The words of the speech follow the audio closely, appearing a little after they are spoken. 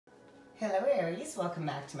Hello Aries, welcome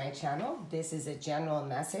back to my channel. This is a general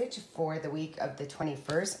message for the week of the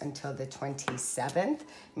 21st until the 27th.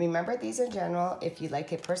 Remember, these are general. If you'd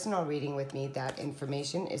like a personal reading with me, that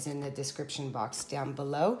information is in the description box down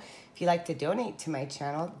below. If you'd like to donate to my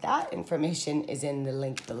channel, that information is in the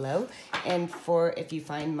link below. And if you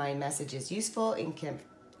find my messages useful and can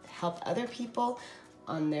help other people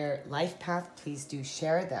on their life path, please do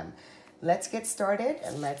share them. Let's get started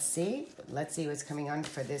and let's see what's coming on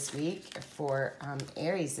for this week for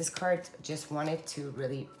Aries. This card just wanted to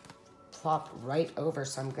really plop right over,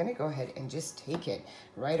 so I'm going to go ahead and just take it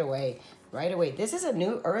right away. This is a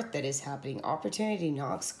new earth that is happening. Opportunity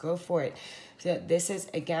knocks, go for it. So this is,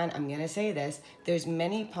 again, I'm going to say this, there's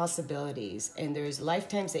many possibilities and there's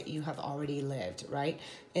lifetimes that you have already lived, right?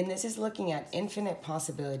 And this is looking at infinite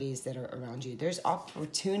possibilities that are around you. There's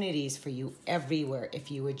opportunities for you everywhere if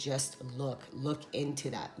you would just look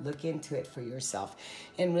into that. Look into it for yourself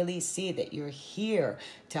and really see that you're here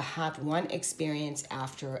to have one experience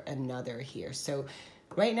after another here. So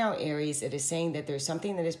right now, Aries, it is saying that there's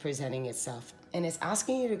something that is presenting itself and it's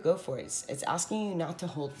asking you to go for it. It's asking you not to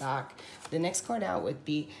hold back. The next card out would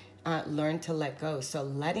be learn to let go. So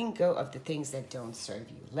letting go of the things that don't serve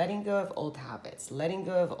you, letting go of old habits, letting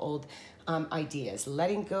go of old ideas,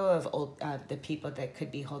 letting go of old the people that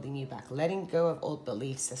could be holding you back, letting go of old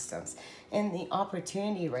belief systems. And the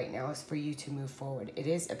opportunity right now is for you to move forward. It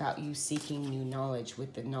is about you seeking new knowledge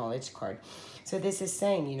with the knowledge card. So this is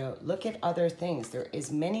saying, you know, look at other things. There is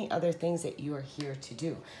many other things that you are here to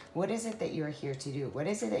do. What is it that you're here to do? What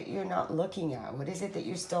is it that you're not looking at? What is it that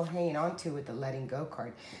you're still hanging on to with the letting go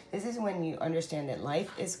card? This is when you understand that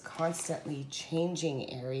life is constantly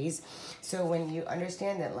changing, Aries. So when you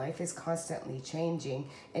understand that life is constantly changing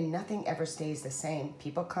and nothing ever stays the same,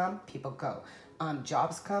 people come, people go.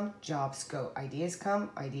 Jobs come, jobs go. Ideas come,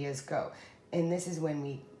 ideas go. And this is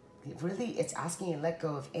when it's asking you to let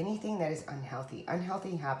go of anything that is unhealthy,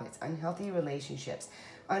 unhealthy habits, unhealthy relationships,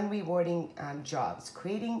 unrewarding jobs,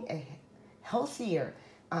 creating a healthier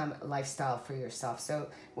lifestyle for yourself. So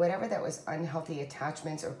whatever that was unhealthy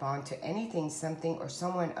attachments or bond to anything, something, or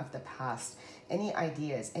someone of the past, any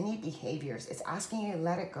ideas, any behaviors, it's asking you to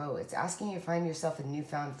let it go. It's asking you to find yourself a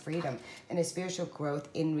newfound freedom and a spiritual growth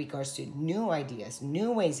in regards to new ideas,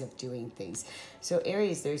 new ways of doing things. So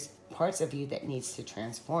Aries, there's parts of you that needs to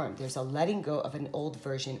transform. There's a letting go of an old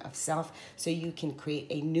version of self so you can create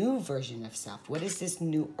a new version of self. What does this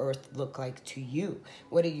new earth look like to you?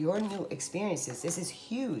 What are your new experiences? This is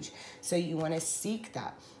huge. So you want to seek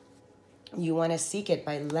that. You want to seek it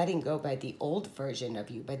by letting go by the old version of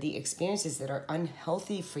you, by the experiences that are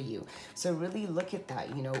unhealthy for you. So really look at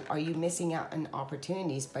that. You know, are you missing out on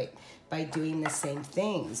opportunities by doing the same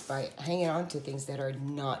things, by hanging on to things that are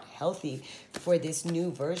not healthy for this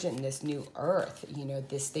new version, this new earth, you know,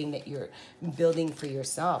 this thing that you're building for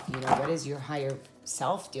yourself? You know, what is your higher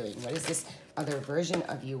self doing? What is this other version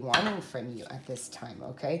of you wanting from you at this time?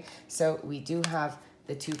 Okay, so we do have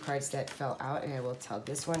the two cards that fell out, and I will tell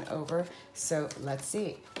this one over. So let's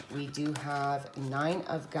see. We do have Nine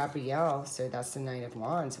of Gabrielle, so that's the Nine of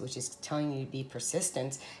Wands, which is telling you to be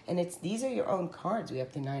persistent. And these are your own cards. We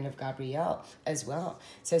have the Nine of Gabrielle as well.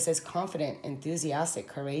 So it says confident, enthusiastic,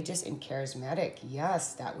 courageous, and charismatic.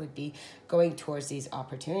 Yes, that would be going towards these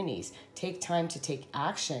opportunities. Take time to take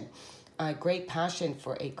action. Great passion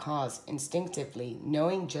for a cause, instinctively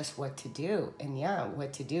knowing just what to do, and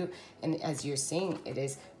what to do. And as you're seeing, it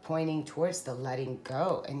is pointing towards the letting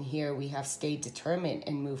go. And here we have stay determined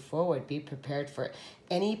and move forward. Be prepared for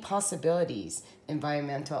any possibilities.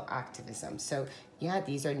 Environmental activism. So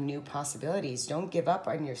these are new possibilities. Don't give up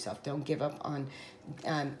on yourself. Don't give up on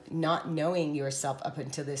not knowing yourself up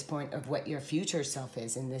until this point of what your future self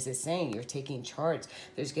is. And this is saying you're taking charge.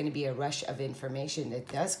 There's going to be a rush of information that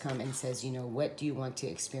does come and says, you know, what do you want to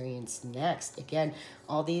experience next? Again,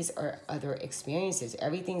 all these are other experiences.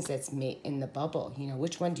 Everything's that's made in the bubble. You know,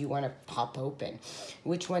 which one do you want to pop open?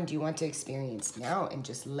 Which one do you want to experience now? And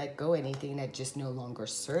just let go anything that just no longer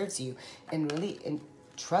serves you, and really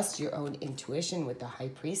trust your own intuition with the High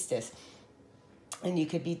Priestess. And you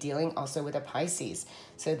could be dealing also with a Pisces.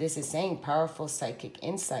 So this is saying powerful psychic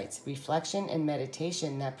insights, reflection and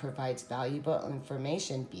meditation that provides valuable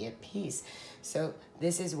information. Be at peace. So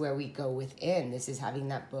this is where we go within. This is having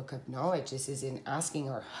that book of knowledge. This is in asking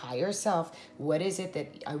our higher self, what is it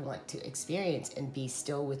that I want to experience, and be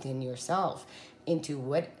still within yourself. Into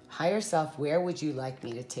what higher self, where would you like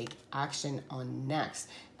me to take action on next?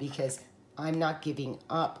 Because I'm not giving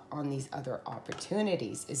up on these other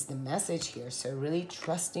opportunities is the message here. So really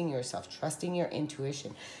trusting yourself, trusting your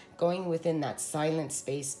intuition, going within that silent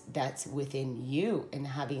space that's within you and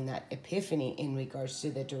having that epiphany in regards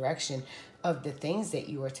to the direction of the things that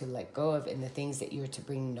you are to let go of and the things that you are to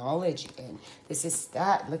bring knowledge in. This is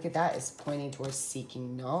that, look at that, is pointing towards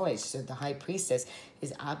seeking knowledge. So the high priestess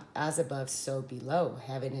is as above, so below.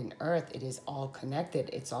 Heaven and earth, it is all connected.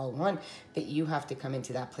 It's all one. But you have to come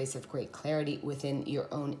into that place of great clarity within your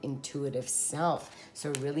own intuitive self.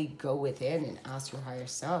 So really go within and ask your higher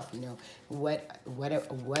self, you know, what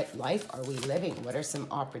life are we living? What are some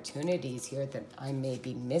opportunities here that I may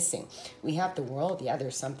be missing? We have the world. Yeah,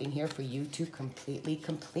 there's something here for you to completely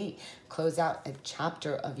complete. Close out a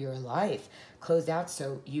chapter of your life. Close out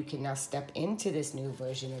so you can now step into this new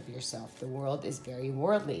version of yourself. The world is very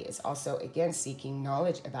worldly. It's also, again, seeking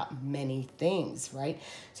knowledge about many things, right?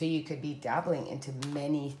 So you could be dabbling into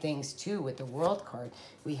many things too with the World card.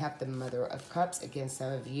 We have the Mother of Cups. Again,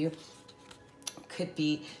 some of you could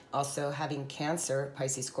be also having Cancer,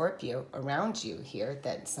 Pisces, Scorpio around you here,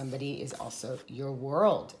 that somebody is also your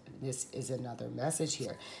world. This is another message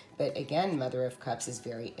here. But again, Mother of Cups is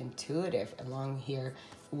very intuitive along here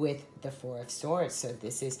with the Four of Swords. So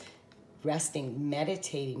this is resting,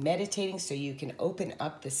 meditating so you can open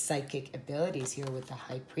up the psychic abilities here with the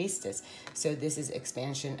High Priestess. So this is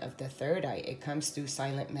expansion of the third eye. It comes through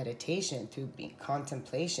silent meditation, through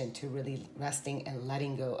contemplation, to really resting and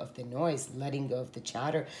letting go of the noise, letting go of the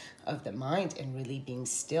chatter of the mind, and really being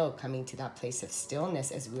still, coming to that place of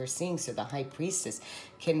stillness as we're seeing. So the High Priestess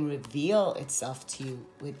can reveal itself to you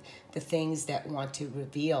with the things that want to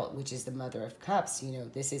reveal, which is the Mother of Cups. You know,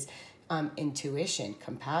 this is intuition,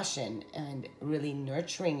 compassion, and really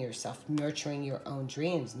nurturing yourself, nurturing your own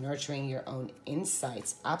dreams, nurturing your own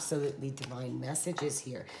insights. Absolutely divine messages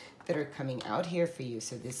here that are coming out here for you.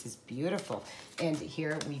 So this is beautiful. And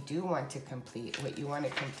here we do want to complete. What you want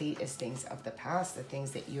to complete is things of the past, the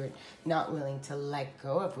things that you're not willing to let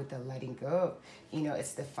go of with the letting go. You know,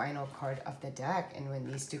 it's the final card of the deck. And when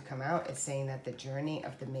these two come out, it's saying that the journey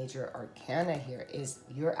of the major arcana here is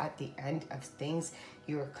you're at the end of things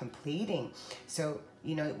you're completing. So,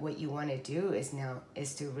 you know, what you want to do is now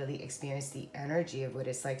is to really experience the energy of what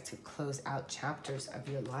it's like to close out chapters of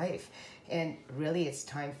your life. And really, it's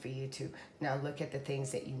time for you to now look at the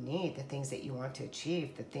things that you need, the things that you want to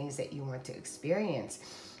achieve, the things that you want to experience.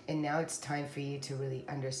 And now it's time for you to really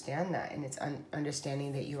understand that. And it's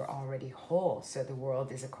understanding that you're already whole. So the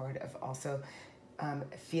world is a card of also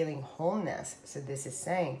feeling wholeness. So this is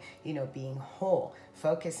saying, you know, being whole.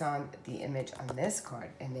 Focus on the image on this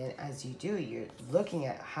card. And then as you do, you're looking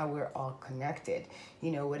at how we're all connected.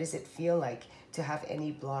 You know, what does it feel like to have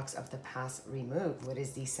any blocks of the past removed? What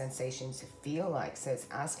does these sensations feel like? So it's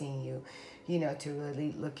asking you, you know, to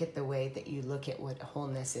really look at the way that you look at what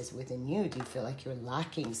wholeness is within you. Do you feel like you're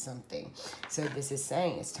lacking something? So this is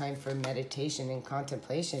saying it's time for meditation and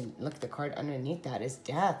contemplation. Look, the card underneath that is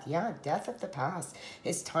death. Yeah, death of the past.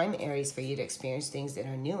 It's time, Aries, for you to experience things that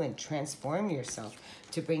are new and transform yourself,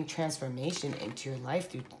 to bring transformation into your life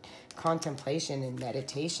through contemplation and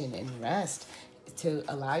meditation and rest, to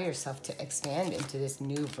allow yourself to expand into this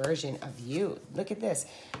new version of you. Look at this.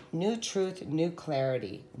 New truth, new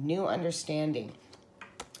clarity, new understanding,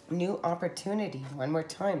 new opportunity. One more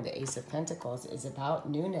time, the Ace of Pentacles is about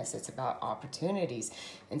newness. It's about opportunities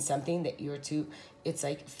and something that you're to, it's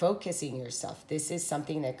like focusing yourself. This is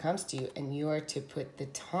something that comes to you and you are to put the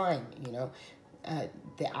time, you know,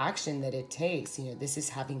 the action that it takes. You know, this is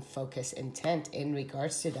having focus, intent in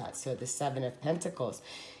regards to that. So the Seven of Pentacles,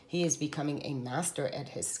 he is becoming a master at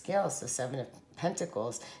his skills. So Seven of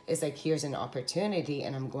Pentacles is like, here's an opportunity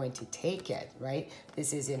and I'm going to take it, right?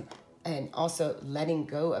 This is in, and also letting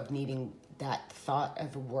go of needing that thought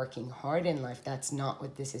of working hard in life. That's not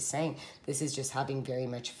what this is saying. This is just having very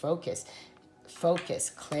much focus,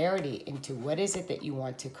 clarity into what is it that you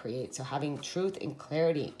want to create. So having truth and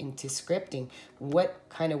clarity into scripting, what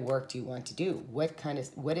kind of work do you want to do?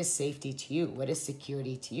 What is safety to you? What is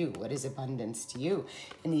security to you? What is abundance to you?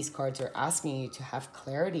 And these cards are asking you to have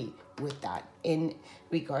clarity with that in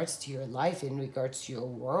regards to your life, in regards to your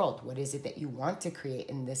world. What is it that you want to create?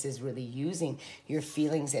 And this is really using your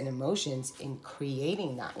feelings and emotions in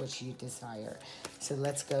creating that which you desire. So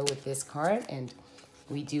let's go with this card. And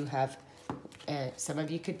we do have some of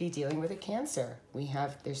you could be dealing with a Cancer.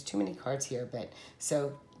 There's too many cards here, but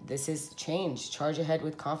so this is change. Charge ahead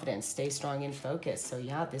with confidence. Stay strong and focused. So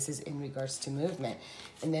yeah, this is in regards to movement.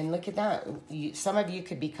 And then look at that. Some of you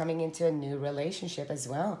could be coming into a new relationship as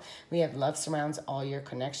well. We have love surrounds all your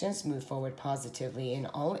connections. Move forward positively in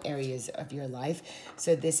all areas of your life.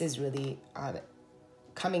 So this is really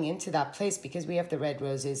coming into that place because we have the red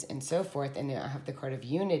roses and so forth. And I have the card of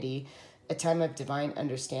unity, a time of divine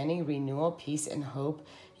understanding, renewal, peace, and hope.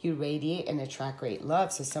 You radiate and attract great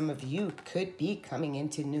love. So some of you could be coming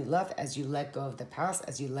into new love as you let go of the past,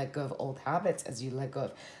 as you let go of old habits, as you let go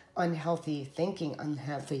of unhealthy thinking,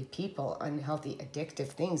 unhealthy people, unhealthy addictive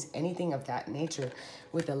things, anything of that nature,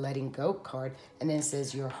 with a letting go card. And then it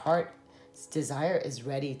says your heart's desire is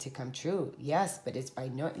ready to come true. Yes, but it's by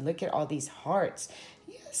knowing. Look at all these hearts.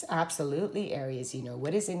 Yes, absolutely, Aries. You know,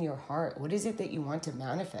 what is in your heart? What is it that you want to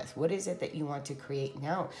manifest? What is it that you want to create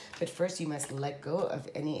now? But first, you must let go of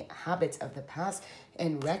any habits of the past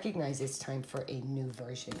and recognize it's time for a new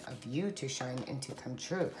version of you to shine and to come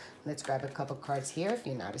true. Let's grab a couple cards here. If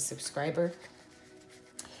you're not a subscriber,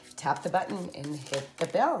 tap the button and hit the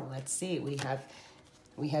bell. Let's see. We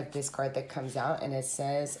have this card that comes out, and it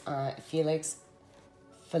says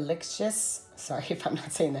Felicious, sorry if I'm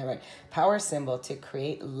not saying that right, power symbol to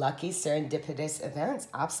create lucky serendipitous events.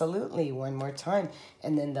 Absolutely. One more time.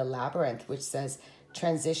 And then the labyrinth, which says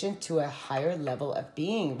transition to a higher level of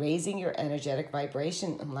being, raising your energetic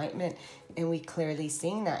vibration, enlightenment. And we clearly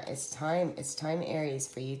seeing that it's time, Aries,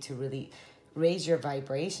 for you to really raise your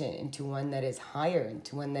vibration into one that is higher,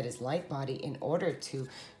 into one that is light body, in order to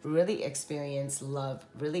really experience love,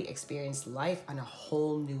 really experience life on a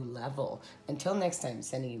whole new level. Until next time,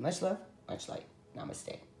 sending you much love, much light.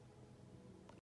 Namaste.